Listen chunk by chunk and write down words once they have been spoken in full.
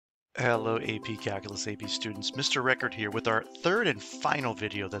Hello AP Calculus AP students, Mr. Record here with our third and final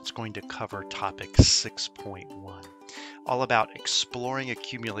video that's going to cover topic 6.1, all about exploring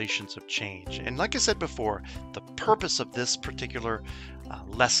accumulations of change. And like I said before, the purpose of this particular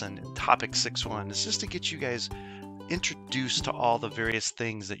lesson, topic 6.1, is just to get you guys introduced to all the various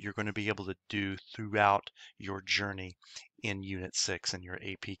things that you're going to be able to do throughout your journey in Unit 6 in your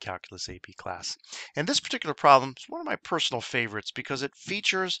AP Calculus AP class. And this particular problem is one of my personal favorites because it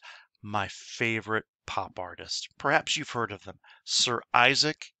features my favorite pop artist. Perhaps you've heard of them, Sir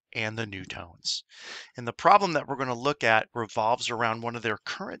Isaac and the Newtones. And the problem that we're going to look at revolves around one of their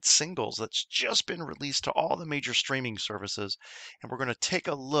current singles that's just been released to all the major streaming services. And we're going to take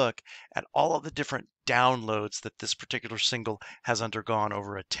a look at all of the different downloads that this particular single has undergone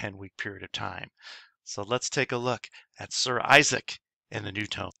over a 10-week period of time. So let's take a look at Sir Isaac and the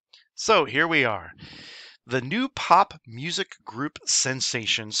Newtones. So here we are. The new pop music group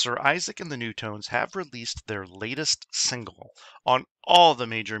sensation Sir Isaac and the Newtones have released their latest single on all the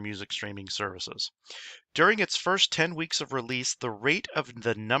major music streaming services. During its first 10 weeks of release, the rate of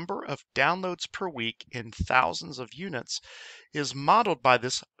the number of downloads per week in thousands of units is modeled by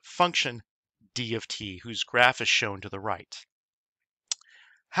this function d of t, whose graph is shown to the right.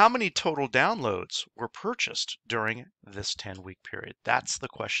 How many total downloads were purchased during this 10-week period? That's the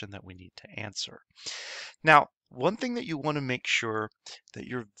question that we need to answer. Now, one thing that you want to make sure that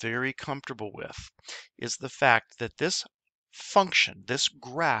you're very comfortable with is the fact that this function, this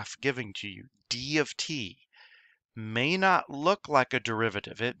graph giving to you, d of t, may not look like a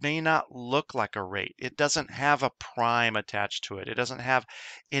derivative. It may not look like a rate. It doesn't have a prime attached to it. It doesn't have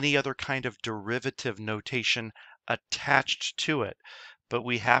any other kind of derivative notation attached to it. But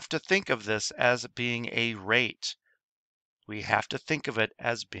we have to think of this as being a rate. We have to think of it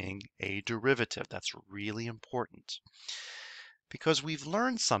as being a derivative. That's really important because we've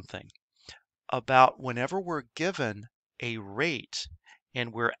learned something about whenever we're given a rate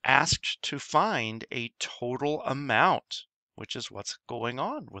and we're asked to find a total amount, which is what's going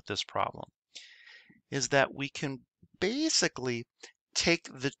on with this problem, is that we can basically take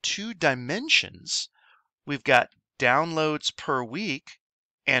the two dimensions. We've got downloads per week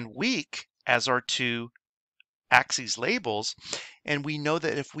and week as our two axes labels, and we know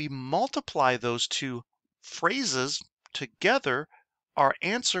that if we multiply those two phrases together, our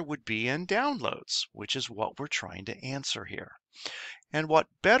answer would be in downloads, which is what we're trying to answer here. And what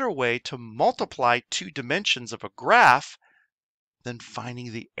better way to multiply two dimensions of a graph than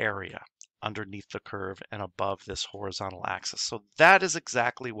finding the area underneath the curve and above this horizontal axis? So that is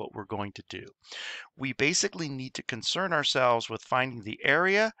exactly what we're going to do. We basically need to concern ourselves with finding the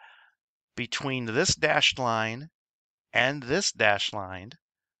area between this dashed line and this dashed line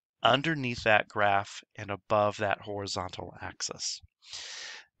underneath that graph and above that horizontal axis.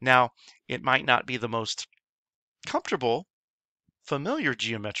 Now, it might not be the most comfortable, familiar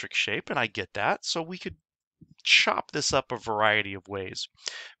geometric shape, and I get that, so we could chop this up a variety of ways.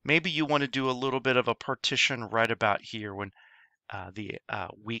 Maybe you want to do a little bit of a partition right about here when the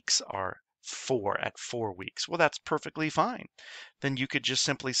weeks are at 4 weeks. Well, that's perfectly fine. Then you could just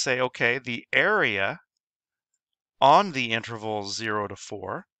simply say, okay, the area on the interval 0 to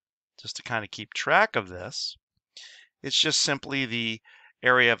 4, just to kind of keep track of this, it's just simply the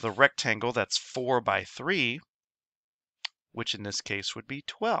area of the rectangle that's 4 by 3, which in this case would be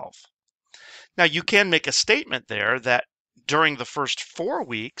 12. Now you can make a statement there that during the first 4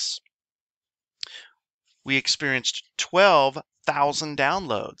 weeks, we experienced 12,000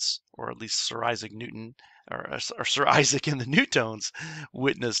 downloads, or at least Sir Isaac Newton or Sir Isaac and the Newtones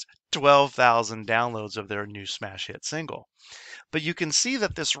witnessed 12,000 downloads of their new smash hit single. But you can see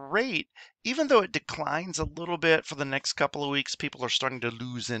that this rate, even though it declines a little bit for the next couple of weeks, people are starting to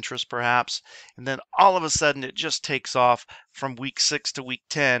lose interest perhaps, and then all of a sudden it just takes off from week 6 to week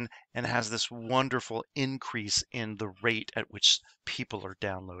 10 and has this wonderful increase in the rate at which people are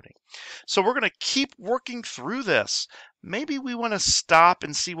downloading. So we're going to keep working through this. Maybe we want to stop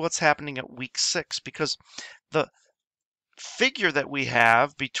and see what's happening at week 6, because the figure that we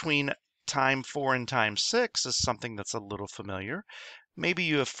have between time 4 and time 6 is something that's a little familiar. Maybe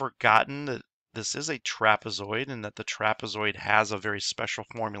you have forgotten that this is a trapezoid and that the trapezoid has a very special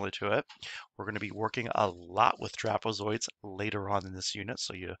formula to it. We're going to be working a lot with trapezoids later on in this unit,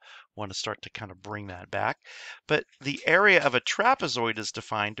 so you want to start to kind of bring that back. But the area of a trapezoid is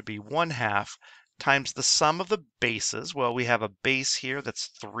defined to be 1/2 times the sum of the bases. Well, we have a base here that's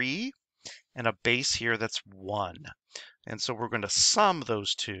 3 and a base here that's 1. And so we're going to sum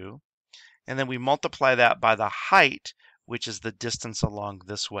those two, and then we multiply that by the height, which is the distance along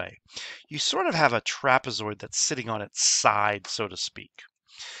this way. You sort of have a trapezoid that's sitting on its side, so to speak.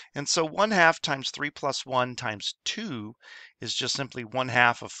 And so 1/2 times 3 plus 1 times 2 is just simply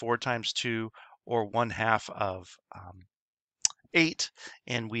 1/2 of 4 times 2, or 1/2 of 8,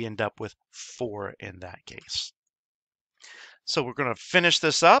 and we end up with 4 in that case. So we're going to finish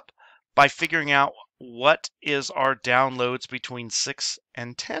this up by figuring out what is our downloads between 6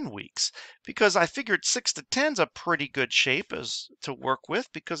 and 10 weeks, because I figured 6 to 10 is a pretty good shape as to work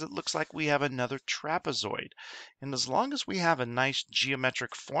with, because it looks like we have another trapezoid. And as long as we have a nice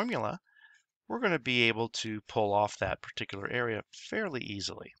geometric formula, we're going to be able to pull off that particular area fairly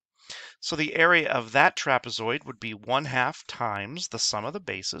easily. So the area of that trapezoid would be 1/2 times the sum of the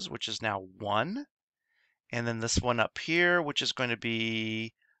bases, which is now 1. And then this one up here, which is going to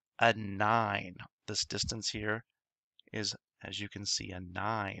be a 9. This distance here is, as you can see, a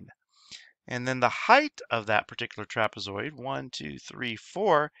 9. And then the height of that particular trapezoid, 1, 2, 3,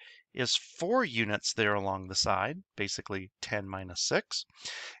 4, is 4 units there along the side, basically 10 minus 6.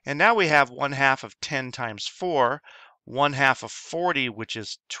 And now we have 1/2 of 10 times 4, 1/2 of 40, which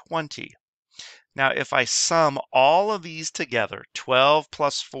is 20. Now, if I sum all of these together, 12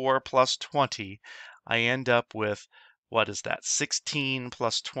 plus 4 plus 20, I end up with, what is that, 16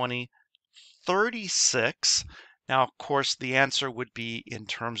 plus 20, 36. Now, of course, the answer would be in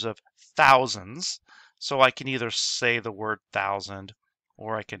terms of thousands. So I can either say the word 1,000,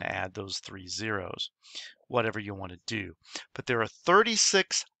 or I can add those 3 zeros, whatever you want to do. But there are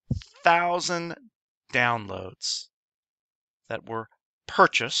 36,000 downloads that were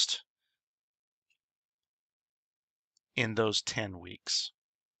purchased in those 10 weeks.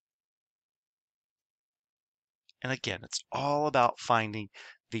 And again, it's all about finding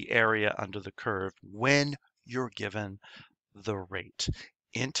the area under the curve when you're given the rate.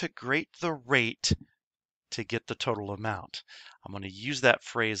 Integrate the rate to get the total amount. I'm going to use that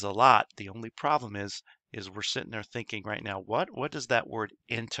phrase a lot. The only problem is we're sitting there thinking right now, what does that word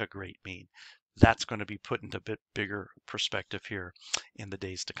integrate mean? That's going to be put into a bit bigger perspective here in the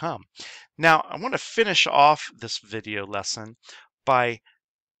days to come. Now, I want to finish off this video lesson by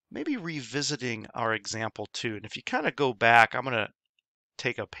maybe revisiting our example 2. And if you kind of go back, I'm going to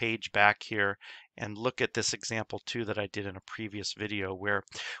take a page back here and look at this example 2 that I did in a previous video, where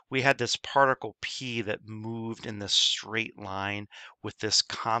we had this particle P that moved in this straight line with this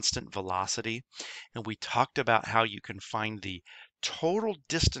constant velocity. And we talked about how you can find the total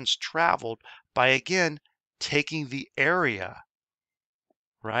distance traveled by, again, taking the area,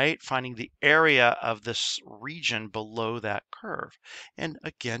 right? Finding the area of this region below that curve. And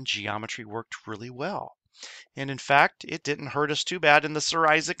again, geometry worked really well. And in fact, it didn't hurt us too bad in the Sir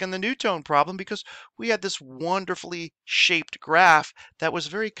Isaac and the Newton problem, because we had this wonderfully shaped graph that was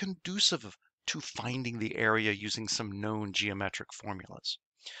very conducive to finding the area using some known geometric formulas.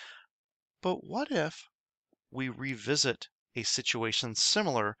 But what if we revisit a situation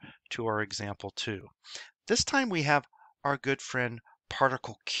similar to our example 2? This time we have our good friend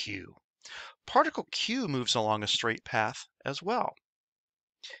particle Q. Particle Q moves along a straight path as well.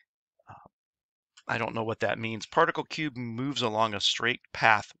 I don't know what that means. Particle Q moves along a straight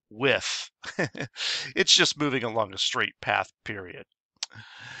path with. It's just moving along a straight path, period.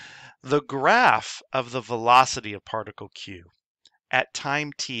 The graph of the velocity of particle Q at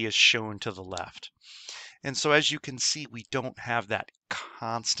time t is shown to the left. And so as you can see, we don't have that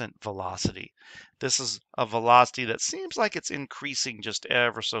constant velocity. This is a velocity that seems like it's increasing just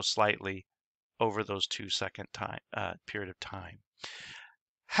ever so slightly over those 2-second period of time.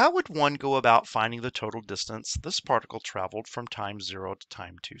 How would one go about finding the total distance this particle traveled from time 0 to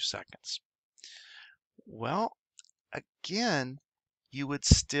time 2 seconds? Well, again, you would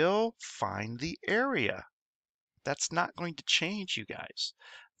still find the area. That's not going to change, you guys.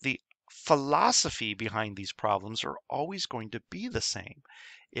 The philosophy behind these problems are always going to be the same.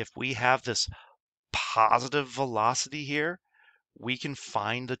 If we have this positive velocity here, we can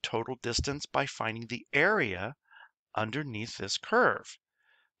find the total distance by finding the area underneath this curve.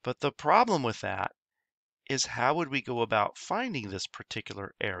 But the problem with that is, how would we go about finding this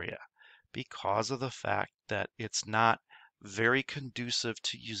particular area? Because of the fact that it's not very conducive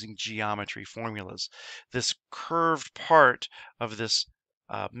to using geometry formulas. This curved part of this,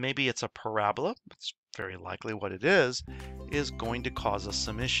 maybe it's a parabola, it's very likely what it is going to cause us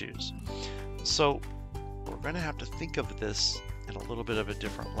some issues. So we're going to have to think of this in a little bit of a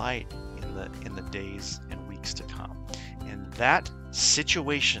different light in the days and weeks to come. And that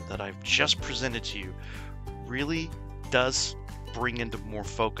situation that I've just presented to you really does bring into more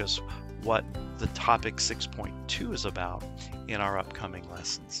focus what the topic 6.2 is about in our upcoming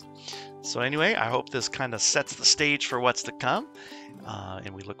lessons. So anyway, I hope this kind of sets the stage for what's to come,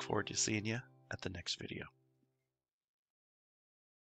 and we look forward to seeing you at the next video.